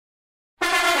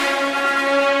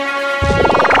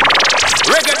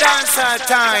special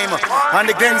time on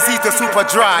the GLENZITO Super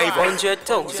Drive.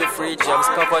 100,000 free jams,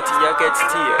 property you get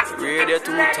steer. Radio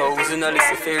 2000, a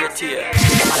listen fairy tale.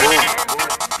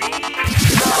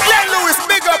 Glenn Lewis,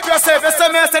 big up yourself. Yes, sir,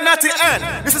 Mr. Natty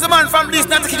N. This is a man from this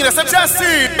Natty Kingdom, so just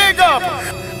see, big up.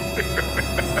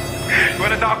 You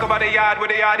wanna talk about the yard with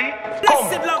the yardie?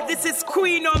 Blessed love, this is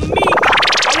Queen on me.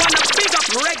 I wanna big up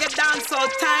reggae dancehall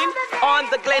time on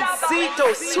the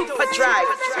GLENZITO Super Drive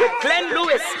with Glenn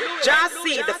Lewis,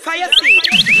 Jassy, the Fire Seed.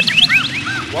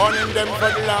 Warning them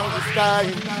for the longest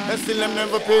time, and still them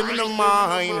never pay me no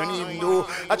mind. And even though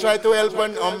I try to help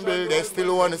and humble, they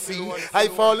still wanna see I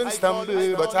fall and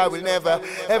stumble. But I will never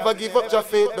ever give up your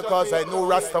faith, because I know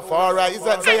Rastafari is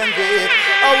at Zion gate.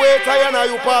 Await I and I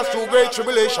who pass through great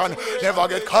tribulation, never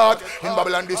get caught in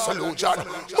Babylon disillusion.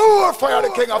 More fire,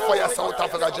 the king of fire, South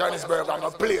Africa, Johannesburg, I'm a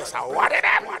place. What it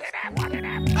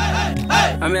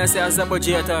I mean, I say, as a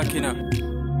budget talking now.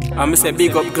 I'm say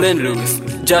big up Glenn Lewis,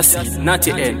 just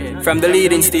Natty N, from the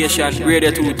leading station, Radio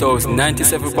 2000,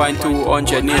 97.2,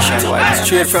 100 nationwide.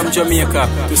 Straight from Jamaica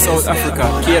to South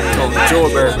Africa, Cape Town,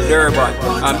 Joburg, Durban,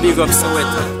 and big up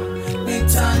Soweto.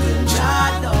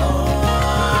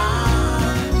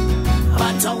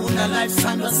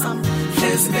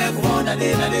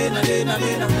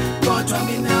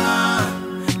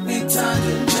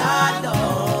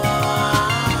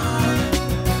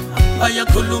 Aya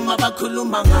kuluma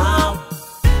bakuluma ngao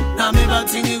na me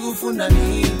batingi kufunda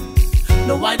ni.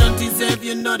 No, I don't deserve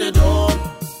you know the door.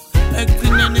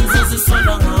 Ekine ngizosi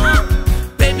sona ngao.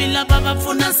 Baby la baba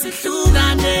funa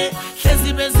sihlukane.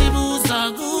 Hlezi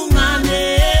bezibuza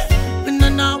kungane. Mina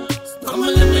now come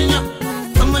on let me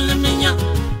nya.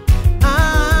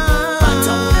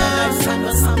 Bata una life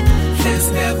sanda sam.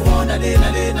 Hlezi bekona lena.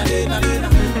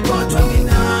 Kodwa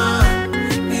mina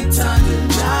ngithanda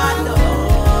njalo.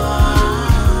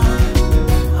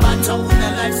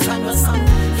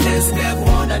 Let's get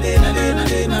one,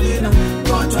 lena.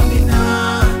 Kodwa mina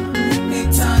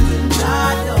ngithanda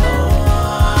njalo.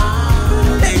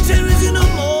 There is no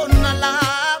more na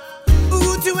love.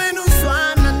 Uthi wena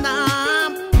uswana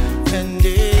nami.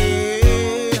 Ende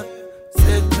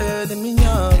sephele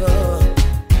iminyaka.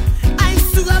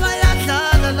 Ayisuka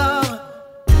bayadlala la.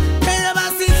 Phela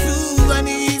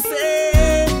basihlukanise.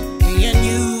 Me and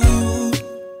you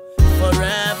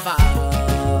forever.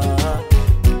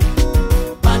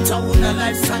 Una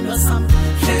life sandwa sam.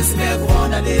 Let's get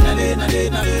one, lena.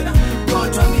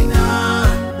 Kodwa mina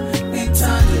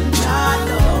ngithanda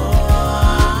njalo.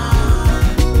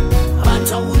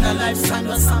 Bata una life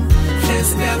sandwa sam.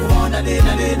 Let's get one,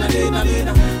 lena.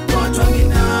 Kodwa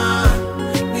mina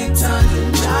ngithanda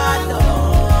njalo.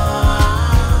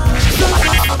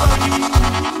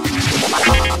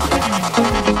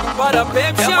 What a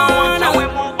picture. Now we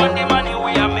move on the money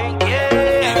we are making.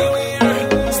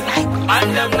 And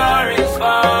them not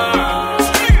response.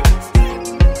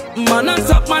 Man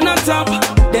on top.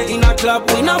 They in a club,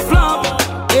 we not flop.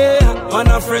 Yeah, man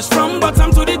a fresh from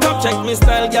bottom to the top. Check me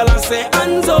style, girl, and say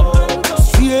hands up.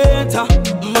 Straighter.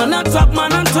 Man on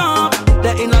top.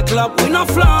 They in a club, we not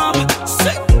flop.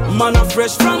 Sick. Man a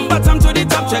fresh from bottom to the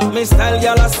top. Check me style,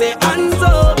 girl, and say hands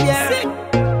up. Yeah.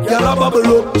 Girl a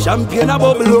bubble up, champagne a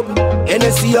bubble up.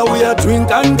 NSC a we a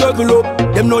drink and juggle up.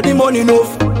 Them know the money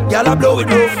enough. Girl a blow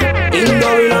it off.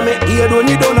 Indoor in a me ear don't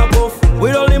need on a puff.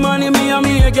 With all the money me and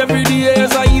me make every day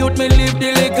as a youth me live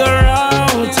the liquor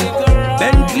out.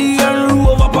 Bentley and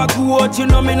Rover pack watch, you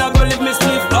know me not go live me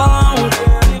sniff out.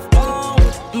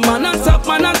 Man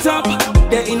on top,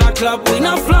 they in a club we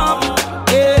not flop.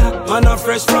 Yeah, man a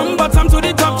fresh from bottom to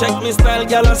the top. Check me style,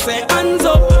 girl, I say hands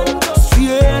up.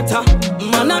 Straighter,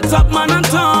 man on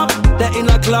top, they in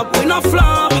a club we not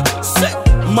flop. Sick.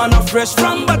 Man a fresh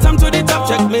from bottom to the top.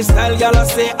 Check me style, y'all I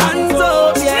say hands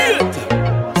up, yeah.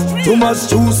 Too much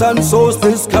juice and sauce,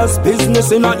 discuss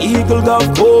business in a Eagle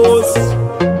Golf Course.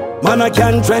 Man I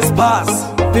can't trespass.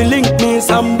 They link me,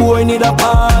 some boy need a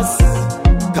pass.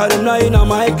 Cause them not in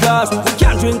my class. You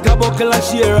can't drink a buckle and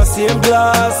share a same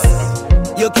glass.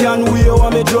 You can't wear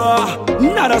what me draw.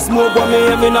 Not a smoke what me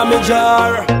have in a me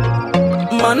jar.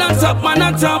 Man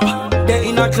on top. They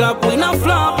in a club, we not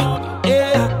flop.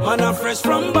 Yeah, man a fresh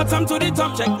from bottom to the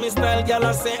top. Check me style, girl,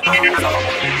 I say hands up.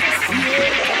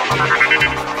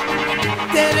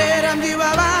 Terera mdiwa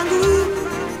wangu.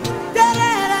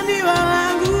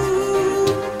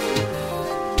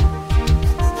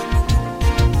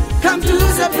 Come to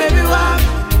the baby walk.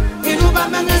 Inuba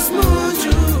manga smooth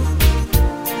you.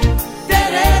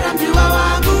 Terera mdiwa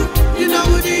wangu. You know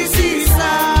who this is.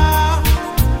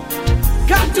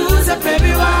 Come to the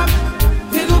baby walk.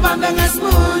 Inuba manga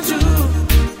smooth you.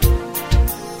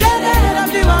 Terera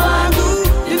mdiwa wangu.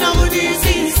 You know who this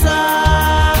is.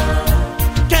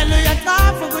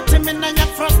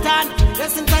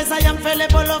 I am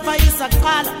available over is a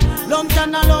call. Long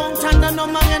time, no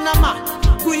man in a man.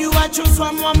 Who you are choose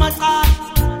from woman call.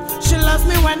 She loves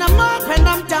me when I'm up and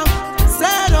I'm down.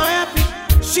 Said oh happy.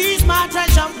 She's my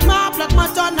treasure. My blood, my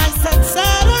dawn. I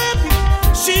said oh happy.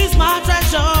 She's my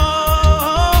treasure.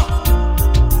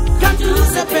 Come to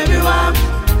the baby one.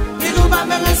 You go back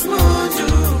and smooth you.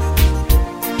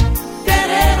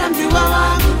 I'm the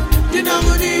one. You know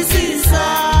who this is.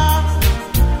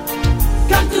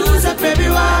 Come to the baby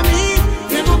one.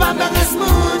 You go back and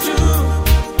smooth you.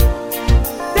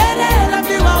 I'm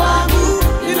the one.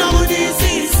 You know who this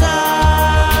is.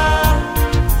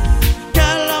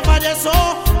 Girl over there so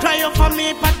cry for me,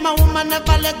 but my woman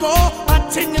never let go.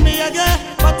 But sing me again,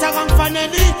 but I'm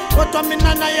finally. But I'm in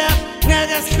an eye,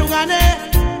 never slugane.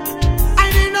 I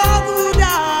didn't know who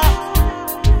that.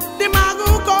 The magu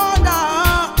konda.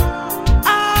 I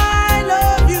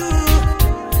love you.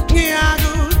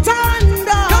 Niagu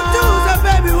tanda. Come to the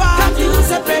baby one. Come to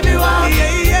the baby one.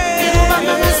 Yeah, yeah. You go back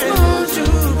and smooth you.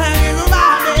 You go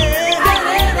back.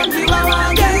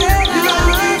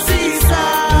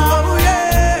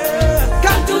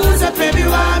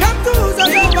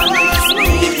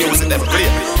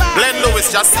 Glenn Lewis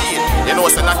just see it. You know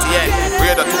it's not the end.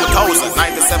 We're the 2000,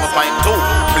 97.2.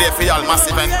 Play for y'all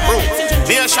massive and crew.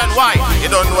 Nationwide, you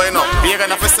don't know enough. Big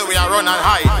enough to say we are running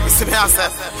high. You see me, I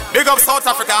said, big up South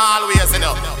Africa always, you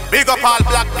know. Big up all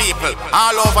black people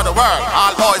all over the world.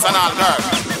 All boys and all girls.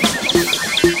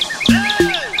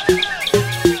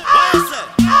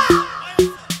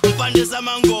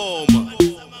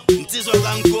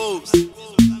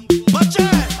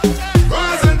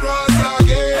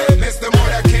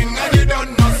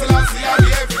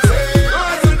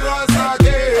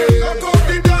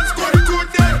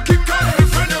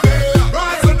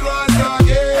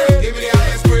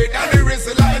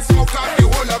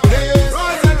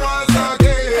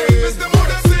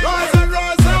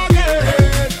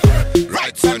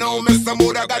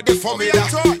 For me,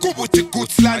 Kubuti good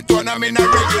slant on I'm in a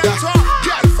regular.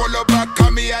 Girl follow back,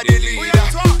 come me a the leader.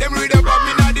 Them read about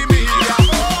me not the media.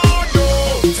 Oh no,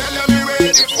 tell them me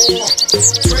ready for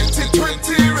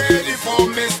 2020, ready for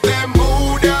Mr.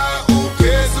 Muda, who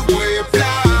pays the way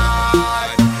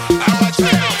blind. I watch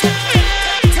out.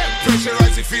 Temperature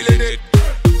rise, you feeling it.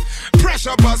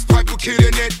 Pressure bus pipe, we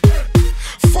killing it.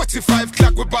 45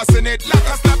 clock, we busting it. Like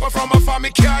a snapper from a farm, me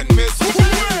can't miss.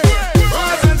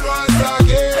 Rise and rise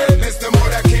again.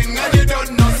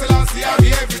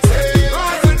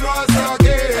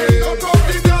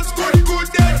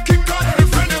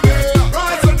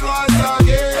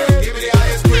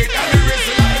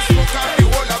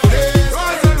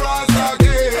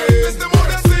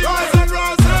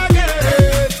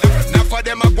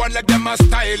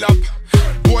 Style up,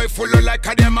 boy full of like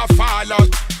a them a fall out.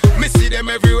 Me see them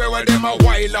everywhere where them a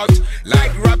wild out.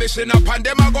 Like rubbish in up and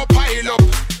them a go pile up.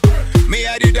 Me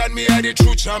a the done, me a the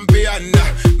true champion.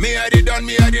 Me a the done,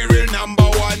 me a the real number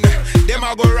one. Them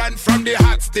a go run from the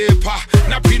hot stepper.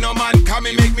 Now no man come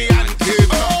and make me active.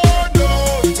 Oh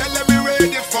no, tell them me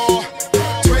ready for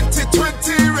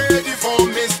 2020, ready for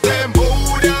Mr.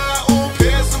 Buddha who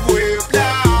pays the way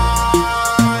blind.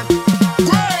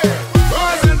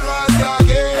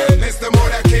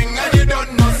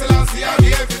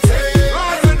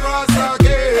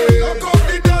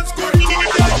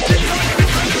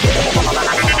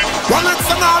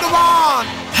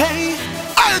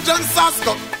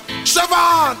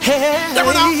 Siobhan,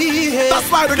 hey, that's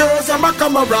why the girls and I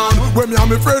come around. When me and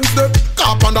my friends step,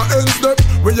 cop on the ends step.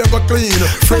 We ever clean,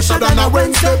 fresher than a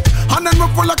Wednesday. And then we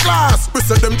full of class, we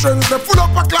set them trends. They full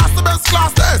up a class, the best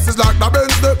class. The S is like the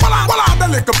Benz step. Well on the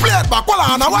liquor plate back, well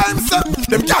on a wine step.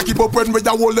 Them can't keep up when we a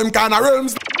hold them kind of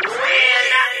realms.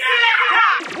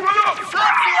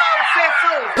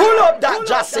 Pull up that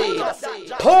Jassy.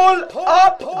 Pull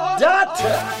up that.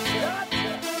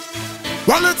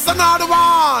 Well, it's another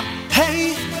one.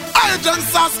 Hey, Agent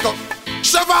Sasko,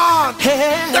 Siobhan.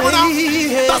 Hey,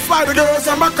 that's why the girls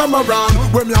and I come around.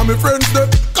 When me and my friends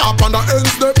step, cop on the end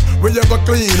step. We ever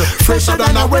clean, fresher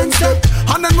than a Wednesday.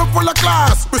 And then we full of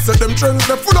class, we set them trends.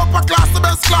 They full up a class, the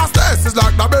best class. The S is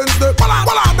like the Benz step. Well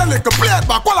on the liquor plate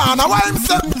back, well on a wine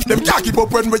step. Them can't keep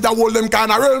up when we a hold them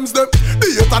kind of realms step. The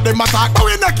youth of them attack, but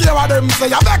we not care what them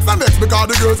say. I vex and vex because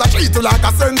the girls are treat you like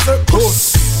a sensei.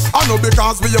 I know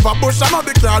because we have a push, I know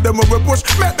the car them we push.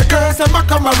 Make the girls them a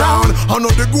come around. I know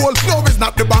the goal, no it's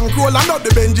not the bankroll. I know the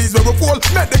Benjis where we fall.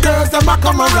 Make the girls them a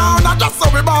come around. I just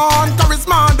so we born,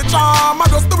 charisma and the charm. I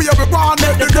just do we every one.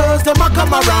 Make the girls them a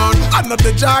come around. I know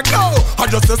the jack, no,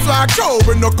 I just a swag show.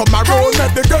 We no come around.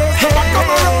 Make the girls them a come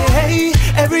around. Hey,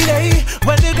 every day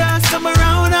when the girls come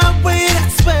around, I wait,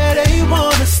 that's where they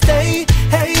wanna stay.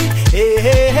 Hey, hey,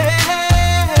 hey, hey.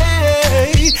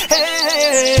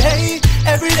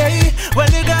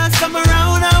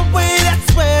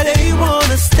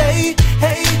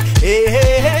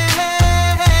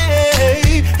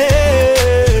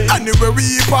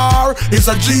 It's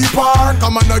a G-Par.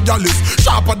 Come on, a gal is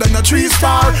sharper than a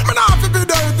 3-star. Man, I have to be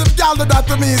there if gal do that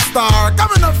to me star.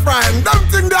 Come in a friend, them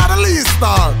think they're the least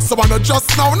star. So I know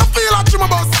just now, no feel like you my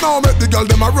boss now. Make the girl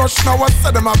them a rush now, I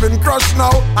said them have been crushed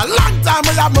now. A long time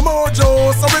I have my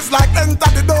mojo, so it's like enter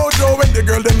the dojo. When the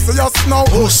girl them say yes now,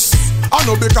 hush. I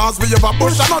know because we have a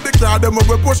push, I know the car them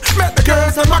we push. Make the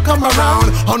girls them a come around.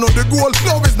 I know the goal,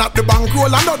 no it's not the bankroll.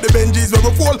 I know the Benjis where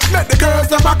we fall. Make the girls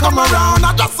them a come around.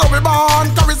 I just so we born,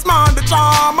 charisma and the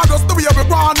charm. I just do we have a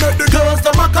brand. Make the girls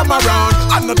them a come around.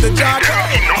 I know the jack,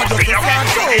 I just a fan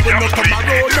show. We no come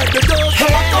around. Make the girls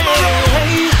them a come around.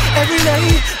 Hey, every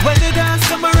day when the girls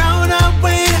come around our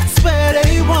way, that's where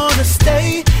they wanna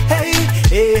stay. Hey,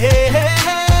 hey, hey,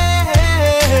 hey,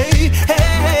 hey, hey,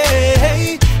 hey,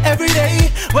 hey. Every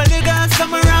day when the girls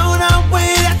come around our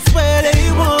way, that's where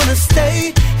they wanna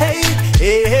stay. Hey,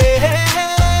 hey, hey,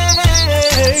 hey,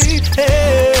 hey,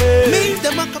 hey. Me,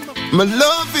 them a come. Me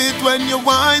love it when you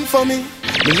whine for me.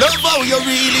 Me love how you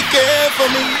really care for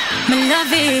me. Me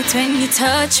love it when you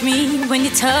touch me, when you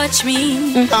touch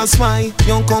me. That's why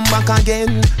you come back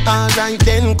again. Alright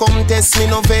then, come test me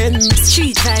no vein.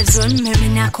 Street vibes run me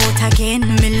knock out again.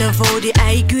 Me love how the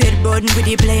high grade burden with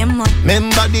the blame.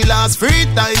 Remember the last free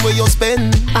time where you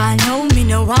spend. I know me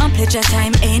no want pleasure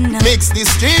time in. Mix the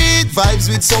street vibes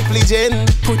with supplicant.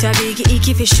 Put a big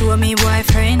icky fi show me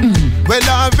boyfriend. Well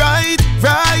alright,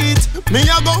 right. Me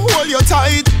a go hold you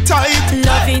tight, tight.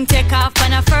 Loving take off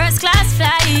on a first class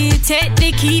flight. Take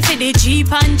the key for the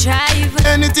Jeep and drive.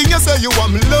 Anything you say you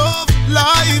want me love,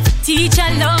 life. Teacher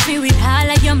love me with all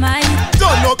of your might.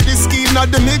 Turn up the skin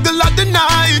at the middle of the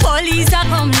night. Police are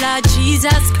come Lord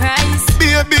Jesus Christ.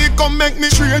 Baby come make me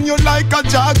train you like a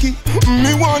jockey.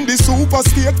 Me want the super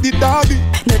steak, the derby.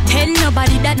 No tell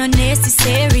nobody that no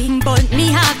necessary. But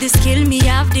me have the skill, me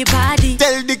have the body.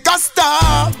 Tell the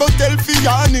Costa, but tell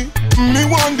Fiani. Me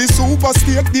want the super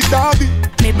steak, the derby.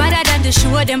 Me better than the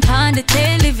show them on the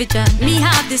television. Me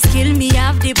have the skill, me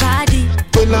have the body.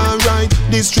 Well alright,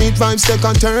 the street vibes take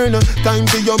a turn. Time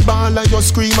to your ball and your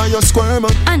scream and your squirm.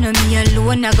 I know me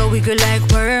alone, I go wiggle like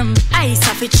worm. Ice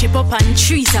have to chip up and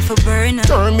trees have to burn.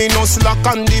 Terminus lock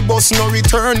and the bus no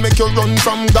return. Make you run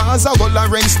from Gaza, go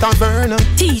Lawrence Tavern.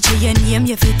 Teacher your name,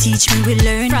 you fi teach me we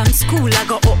learn. From school I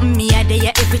go open me a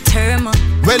day every term.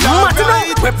 Well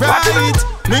alright, right.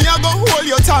 Me a go hold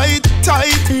you tight,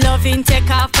 tight. Loving take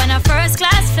off on a first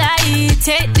class flight.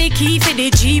 Take the key for the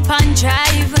Jeep and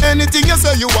drive. Anything you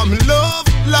say you want me love,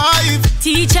 life.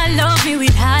 Teacher love me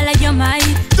with all of your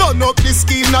might. Turn up the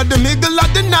scheme at the middle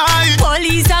of the night.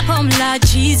 Police are come Lord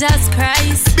Jesus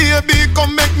Christ. Baby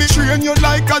come make me train you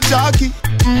like a jockey.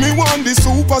 Me want the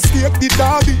super steak, the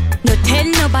derby. No tell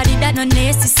nobody that no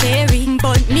necessary.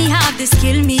 But me have the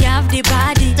skill, me have the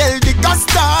body. Tell the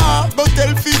Costa, but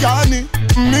tell Fiani.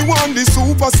 Me want the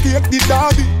super steak, the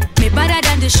derby. Me better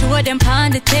than the show them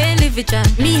on the television.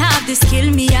 Me have the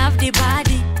skill, me have the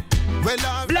body. Well,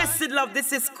 blessed love,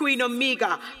 this is Queen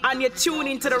Omega, and you're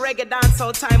tuning to the reggae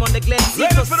dancehall time on the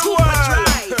GLENZITO Super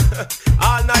Drive.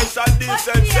 All nice and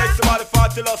decent sex about the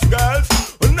 40 lost girls.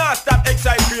 Will not stop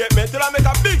excitement till I make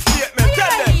a big statement.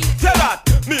 Tell that,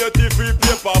 me a TV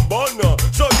paper bunner.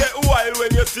 So get wild when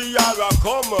you see Yara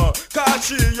come. Cause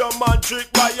she your man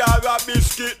trick by Yara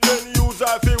biscuit, then use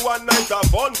her for one night of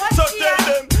fun. So tell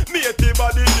them, me a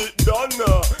body it done.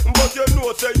 But you know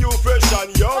say you fresh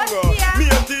and young. Me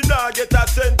a now get a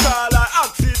central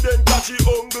accident cause she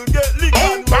hungry get licked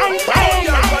and run. Oh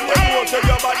yeah, when you know say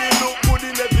your body look good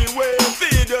in every way.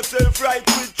 Feed yourself right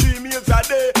with 3 meals a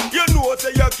day. You know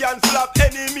say you can slap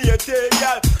any mate,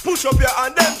 girl. Push up your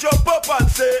hand then jump up and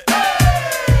say hey,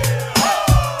 oh,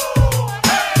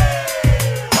 hey,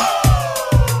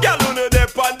 oh. Girl, you know they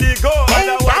pan the go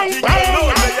and I want to know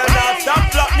say you not stop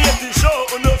flap me at the show.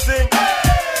 You know sing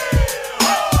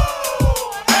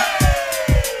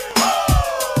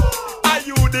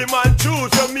man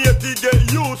choose your mate to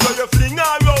get you, so you fling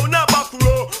around a back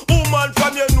row. Woman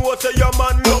from your nose say your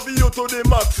man love you to the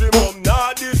maximum.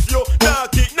 Nah this you, nah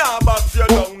kick, nah box you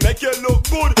down. Make you look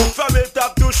good from your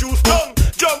top to shoes down.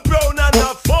 Jump round and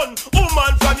have fun.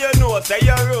 Woman from your nose say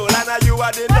you roll and you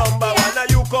are the number one.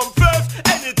 And you come first,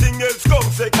 anything else come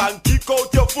second. Kick out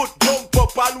your foot, jump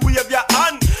up and wave your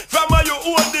hand. From where you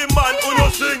hold the man who no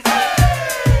sing.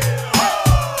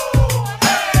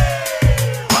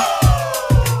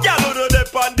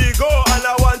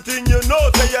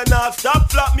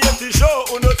 Stop flap me at the show,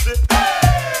 you know see.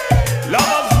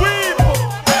 Lovers weep,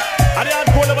 and they had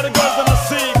pulled over the girls on the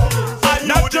scene.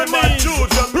 Not your knees,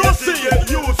 proceed.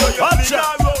 Watch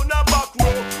out.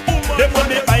 They put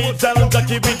the eyes and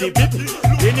Jackie with the bit.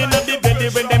 In the belly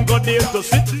when them go there to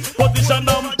sit. Position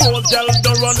and pose, girls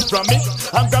don't run from it.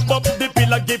 And grab up the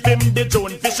the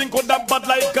drone. Fishing could have bad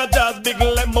like a jazz, big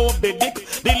lemo the dick.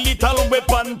 The little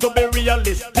weapon to be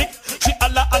realistic. She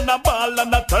alla and a ball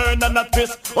and a turn and a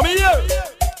twist. Oh me here.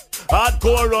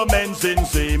 Hardcore romance in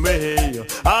same way.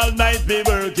 All night be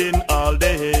working all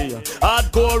day.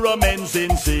 Hardcore romance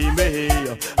in same way.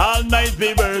 All night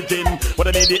be working. But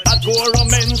I need the hardcore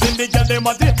romance in the girl them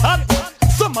want it hot.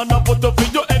 Some man a put up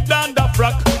for your head and the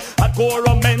frock. Hardcore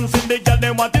romance in the girl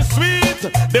them want it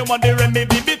sweet. They want the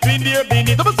remedy between their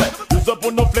beneath. Use up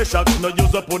on no flesh acts, no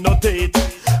use up on no teeth.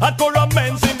 Hardcore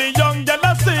romance in the young girl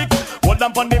a sick. Hold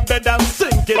them on the bed and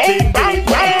sink it in deep.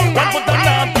 One put a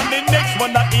lamp and the next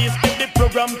one a east. If the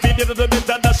program feed it to the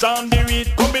better dash on the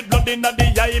read. Come with blood in the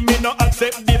eye, me no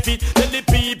accept defeat. Tell the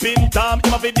peeping Tom,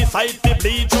 him have to decide to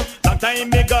bleach. Long time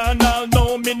me gone, all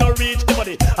know me no reach.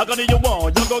 Everybody, I got it you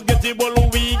want, you go get it all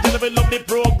week. Girl, we love the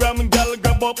program, girl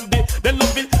grab up the. They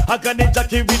love it, I got the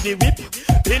jacket with the whip.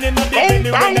 Pinning on the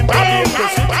belly when them come in to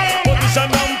sit. Position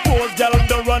and pose, girl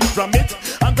don't run from it.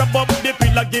 And grab up the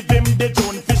pillar, give him the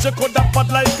Joan fish. You could have fat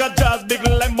like a jazz, big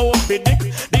lemo big dick.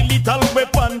 The little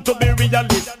weapon to be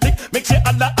realistic. Make she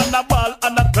and a ball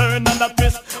and a turn and a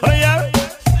twist. Oh yeah.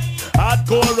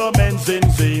 Hardcore romance in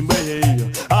same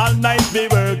way. All night be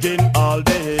working all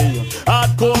day.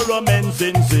 Hardcore romance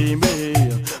in same way.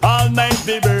 All night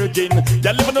be working.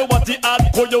 Y'all even know what the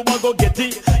hardcore you want go get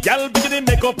it. Y'all begin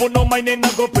the makeup on no mind and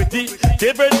go pretty.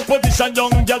 Favorite position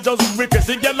young y'all just request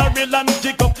it. Y'all a real and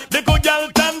kick up. The good y'all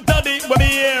can't tell it what the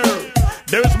air.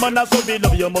 There's man a so be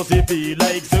love you must feel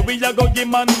like. So we a go give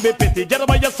man be pity. Get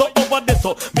over you so over this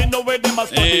so. Me know where them a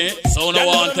study. Hey, so no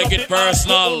one take it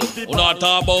personal. Who not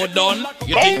talk about done?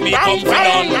 You think me come for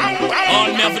done? All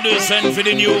me have to do is send for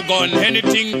the new gun.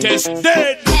 Anything test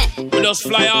dead. We just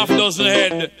fly off dozen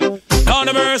head. Down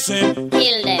the mercy.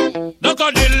 Kill them. Duck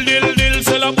a dill dill dill.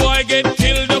 Sell a boy get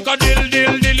killed. Duck a dill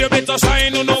dill dill. You better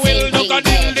sign on no will. Duck a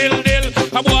dill dill dill.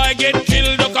 A boy get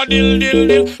killed. Duck a dill dill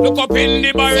dill. Look up in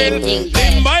the barrel.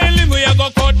 Limb by limb we a go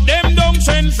cut them down.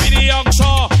 Send for the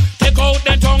oxa. Take out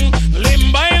the tongue.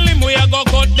 Limb by limb we a go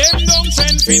cut them down.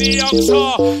 Send for the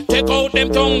oxa. Take out them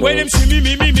tongue. When them see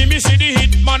me see the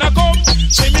hit man a come.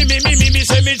 See me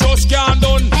say me just can't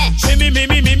done. See me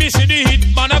see the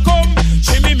hit man a come.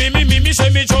 See me say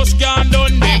me just can't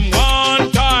done. Them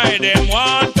one tie.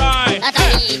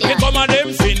 They come a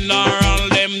them funeral.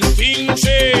 Them things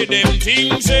say.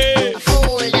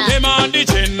 Them on the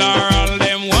general.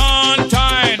 Them one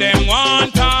tie.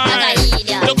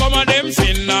 They come a them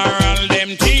funeral.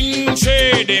 Them things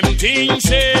say.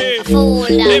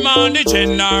 Them on the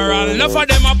general. Enough of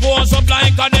them a pose up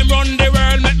like a them run the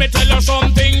world. Let me tell you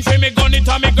something. For me gun it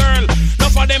a me girl.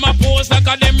 Enough of them a pose like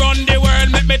a them run the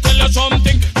world. Let me tell you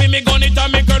something. For me gun it a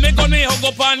me girl. Me gun me hug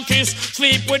up and kiss.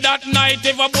 Sleep with that night.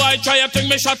 If a boy try a thing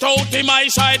me shut out in my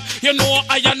side. You know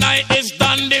I and I is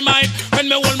dynamite. When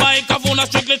me hold my microphone a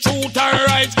strictly truth and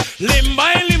rights. Limb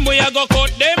by limb we a go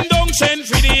cut them down. Send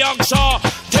for the oxa.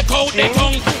 Take out the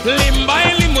tongue. Limb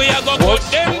by limb we a go cut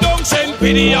them down. Send for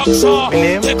the oxa.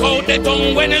 Take out the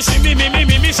tongue. When you see me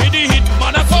see the hit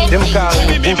man a come. See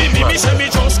me say me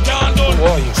just can't done.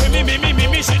 See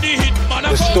me see the hit man a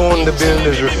come. The stone the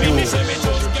builders refuse.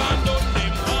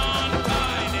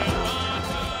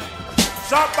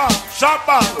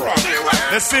 Shabba,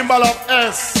 the symbol of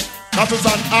S. That is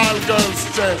an all girls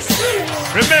chest.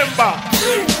 Remember,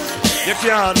 you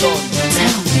can't done.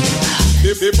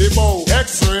 The bow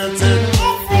X-rated.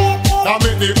 That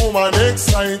make the woman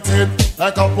excited.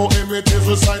 Like a poem it is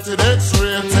recited.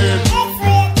 X-rated.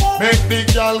 Make the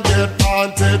girl get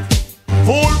haunted.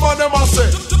 Fool man them a say.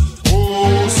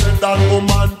 Oh, said that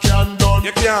woman can done.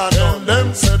 You can't done.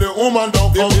 Them say the woman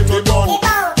don't come to done.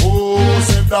 Oh,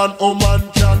 said that woman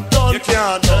can done. You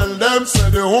can't tell them say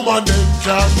the woman them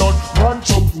can done. One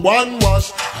chop, one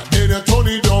wash, and then you turn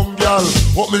it down, girl.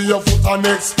 Put me your foot and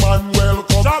next man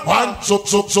welcome. One chop,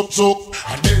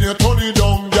 and then you turn it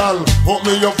down, girl. Put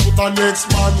me your foot and next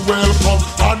man welcome.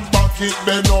 And back it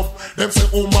bend up. Them say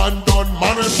woman done,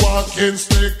 man is walking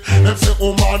stick. Them say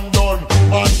woman done,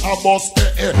 man a bust the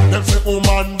air. Them say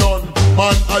woman done,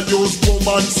 man I use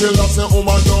woman still. I say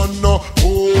woman done no.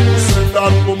 Oh, say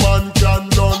that woman can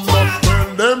done no.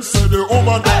 When them say the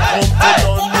woman don't come to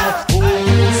done no. Oh,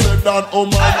 say that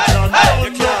woman can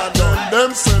done no.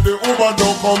 Them say the woman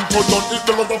don't come to done. It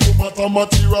don't have to matter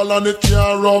material and it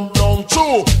can't run down.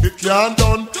 True, it can't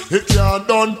done.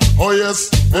 Oh yes,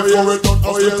 before it done,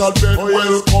 hospital bed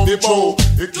welcome true.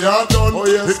 It can't done.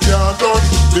 It can't done.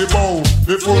 The bow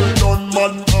before it done,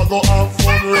 man I go have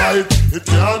fun right. It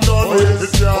can't done.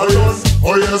 It can't done.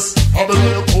 Oh yes, I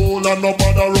believe cool and no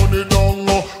bother run it down.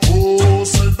 Oh,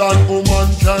 say that woman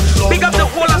can done. Big up the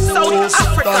whole of South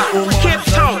Africa, Cape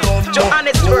Town,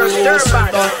 Johannesburg, Durban,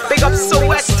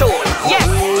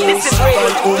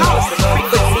 2000,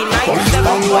 frequency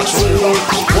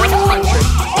 97.2,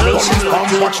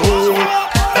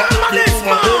 100,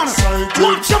 nationwide.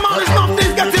 Watch your man, it's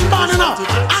nothing getting bad enough.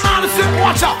 And all the same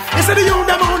watcher, you see the youth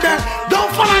them out there.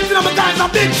 Don't fall into them guys, a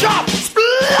big shot.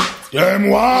 Splat! Them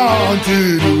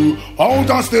wanted you out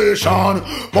of station,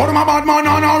 but my bad man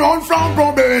and I run from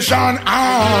probation.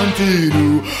 Wanted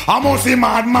you, I must see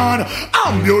madman.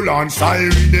 Ambulance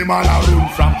siren, them all a run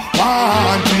from.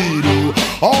 Wanted you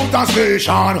out of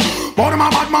station, but my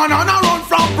bad man and I run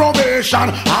from probation.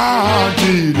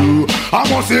 Wanted you, I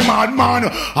must see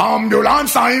madman.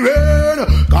 Ambulance siren,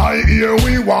 guy here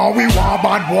we want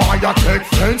bad boy a take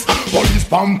fence. Police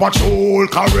pump patrol,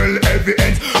 carrel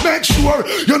evidence. Make sure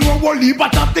you know what leave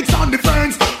tactics on the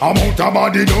fence. I'm out of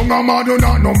body, don't do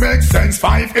not no make sense.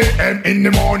 5 a.m. in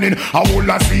the morning, I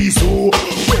will see so.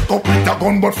 Wake up with a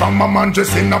gun, but from my man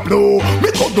just in a blow.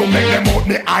 Me could do make them out,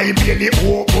 me eye barely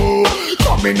open.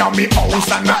 Coming on me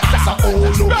house and that's a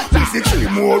hole. We see 3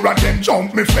 more of them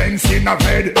jump me fence in a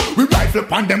bed. We rifle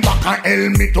upon them back and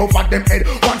helmet over them head.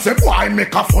 Once a boy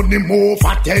make a funny move,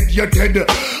 I dead, you dead.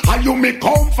 And you me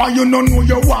come for you no know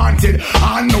you wanted.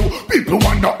 I know people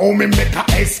wonder how me make a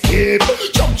escape.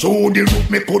 Jump through the roof,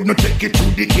 me could not take it to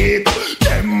the gate.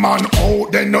 Them man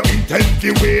out, they no intend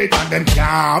to wait. And them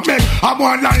can't make a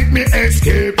boy like me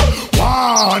escape.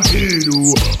 Wanted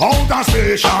you out of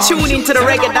station. Tune into the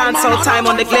reggae dancehall time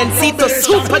on the GLENZITO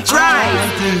Super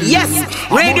Drive. Yes,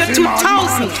 Radio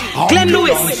 2000. Glenn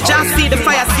Lewis, Just See the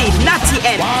Fire Seed, Natty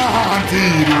N.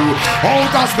 Wanted you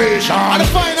out of station. And the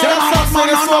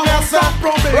final song is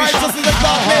for me, righteous is the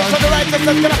dark nation, the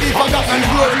righteousness cannot be forgotten.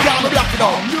 Glory down the black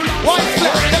down. Why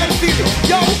let them see it?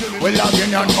 Yo, well again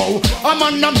you know, I'm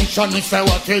on a mission. Me say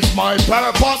what is my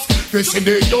purpose? This is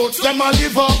the youths them a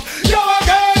give up. Yo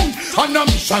again, on a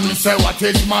mission. Me say what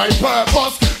is my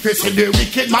purpose? This is the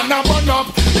wicked man a burn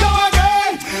up. Yo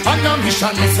again, on a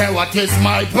mission. Me say what is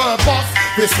my purpose?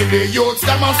 This is the youths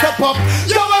them a step up.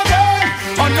 Yo again,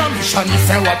 on a mission. Me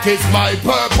say what is my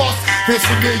purpose? This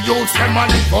is the youths them a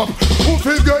live up. Who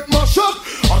fi get mash up?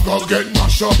 I go get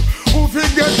mash up. Who fi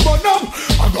get burn up?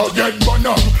 I go get burn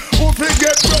up. Who fi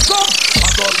get broke up?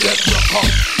 I go get broke up.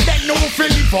 Then who fi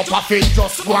live up? I fi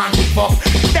just go and give up.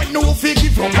 Then who fi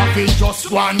give up? I fi just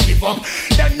go and give up.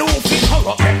 Then who fi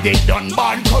corrupt? Them they done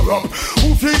born corrupt.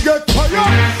 Who fi get tired?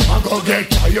 I go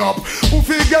get tired. Who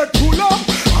fi get pull up? I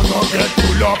go get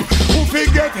pull up. Who fi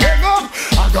get hang up?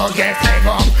 I go get hang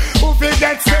up. Who fi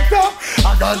get set up?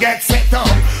 I go get set up.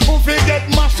 Who fi get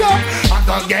mash up? I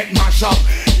go get mash up.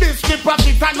 This the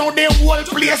profit I know the whole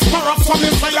place corrupt. So me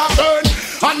say I burn.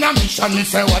 And a mission me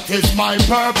say what is my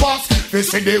purpose?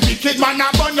 This is the wicked man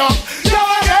a burn up. Yo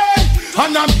again.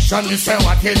 And a mission me say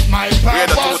what is my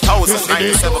purpose? This is the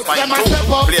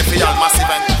 97.2. Play for y'all massive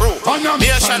and crew.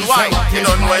 Nationwide. You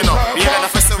don't know enough. We are in a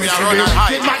festival and run and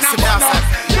high.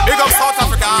 Big up South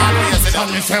Africa always.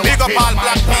 Big up all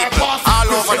black people all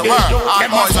over the world. All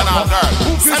boys and all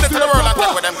girls. Send it to the world and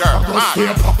talk with them girls.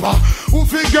 Who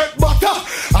fi get butter?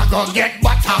 I go get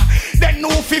butter. Then who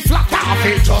fi flatter? I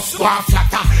fi just go and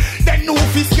flatter. Then who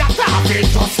fi scatter? I fi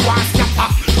just go and scatter.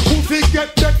 Who fi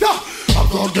get better? I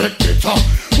go get better.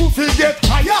 Who fi get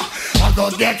higher? I go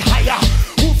get higher.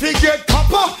 Who fi get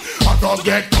copper? I go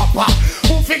get copper.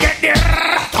 Who fi get the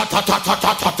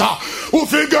ta-ta-ta-ta-ta-ta? Who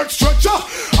fi get stretcher?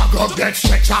 I go get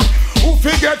stretcher. Who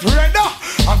fi get redder?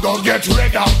 I go get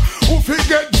redder. Who fi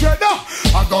get cheddar?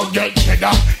 I go get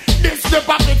cheddar. This the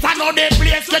puppet and now they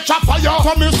place get chop fire.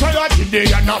 So me say that today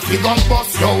and a figure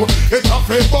bust yo. It's a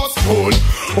figure bust fool.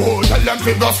 Oh, tell them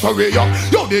figure story yo.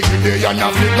 Yo they today and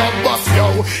a figure bust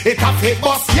yo. It's a figure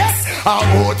bust yes.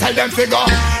 Oh, tell them figure.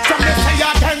 So me say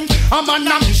again, I'm on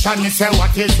a mission. Me say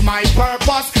what is my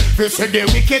purpose? This is the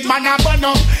wicked man a burn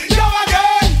up. Yo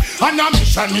again. On a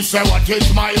mission. Me say what is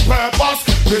my purpose?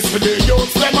 This is the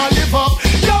youths them a live up.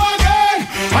 Yo again.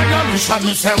 On a mission.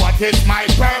 Me say what is my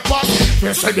purpose?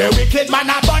 This is the wicked man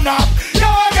a burn up. Yo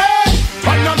again.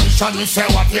 On a mission. Me say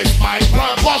what is my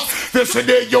purpose? This is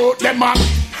the youth them a.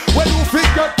 When you fi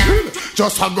get kill,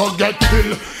 just a go get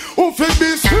kill. Who fi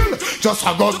be still, just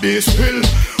a go be still.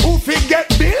 Who fi get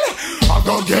bill, I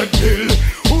go get bill.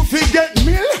 Who fi get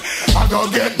mill, I go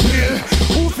get